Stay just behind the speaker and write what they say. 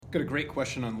Got a great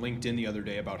question on LinkedIn the other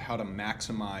day about how to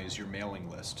maximize your mailing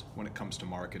list when it comes to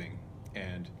marketing.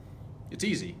 And it's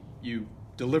easy. You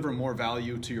deliver more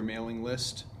value to your mailing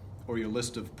list or your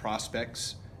list of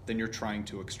prospects than you're trying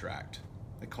to extract.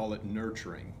 They call it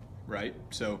nurturing, right?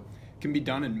 So it can be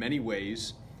done in many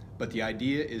ways, but the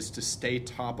idea is to stay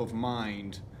top of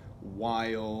mind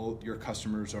while your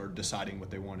customers are deciding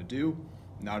what they want to do.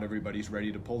 Not everybody's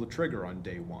ready to pull the trigger on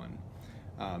day one.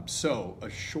 So a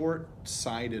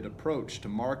short-sighted approach to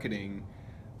marketing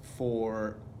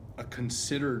for a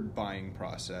considered buying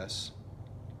process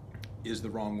is the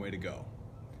wrong way to go.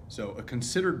 So a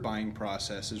considered buying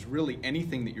process is really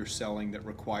anything that you're selling that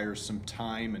requires some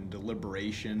time and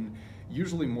deliberation,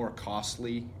 usually more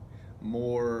costly,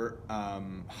 more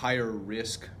higher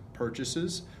risk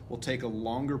purchases will take a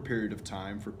longer period of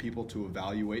time for people to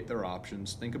evaluate their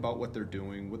options, think about what they're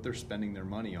doing, what they're spending their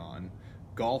money on.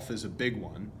 Golf is a big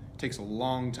one. It takes a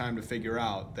long time to figure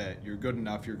out that you're good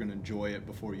enough, you're going to enjoy it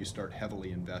before you start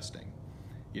heavily investing,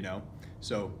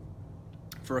 So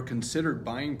for a considered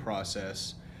buying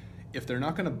process, if they're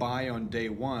not going to buy on day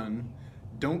one,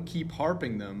 don't keep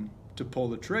harping them to pull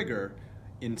the trigger.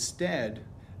 Instead,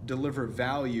 deliver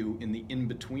value in the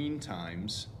in-between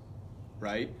times,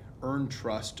 right? Earn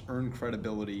trust, earn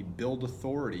credibility, build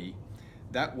authority.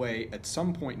 That way, at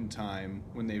some point in time,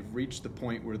 when they've reached the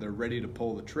point where they're ready to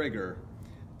pull the trigger,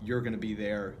 you're going to be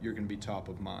there, you're going to be top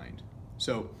of mind.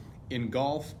 So in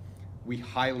golf, we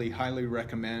highly, highly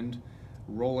recommend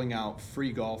rolling out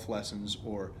free golf lessons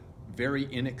or very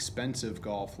inexpensive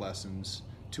golf lessons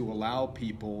to allow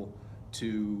people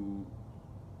to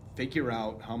figure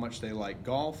out how much they like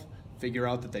golf, figure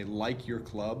out that they like your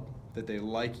club, that they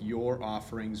like your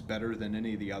offerings better than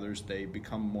any of the others. They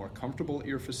become more comfortable at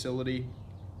your facility.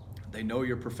 They know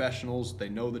you're professionals. They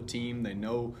know the team. They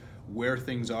know where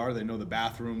things are. They know the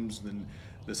bathrooms,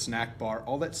 the snack bar.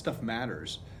 All that stuff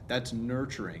matters. That's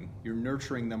nurturing. You're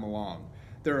nurturing them along.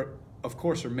 There, of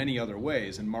course, are many other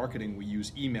ways. In marketing, we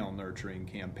use email nurturing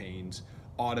campaigns,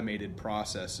 automated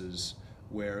processes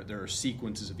where there are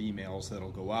sequences of emails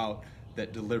that'll go out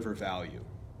that deliver value,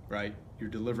 right? You're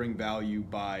delivering value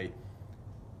by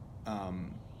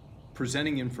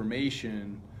presenting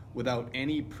information without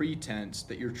any pretense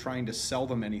that you're trying to sell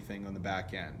them anything on the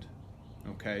back end.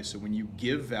 Okay, so when you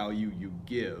give value, you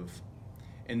give.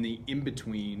 In the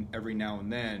in-between, every now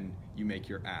and then, you make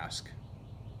your ask.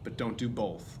 But don't do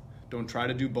both. Don't try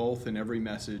to do both in every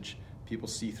message. People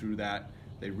see through that,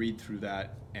 they read through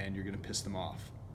that, and you're going to piss them off.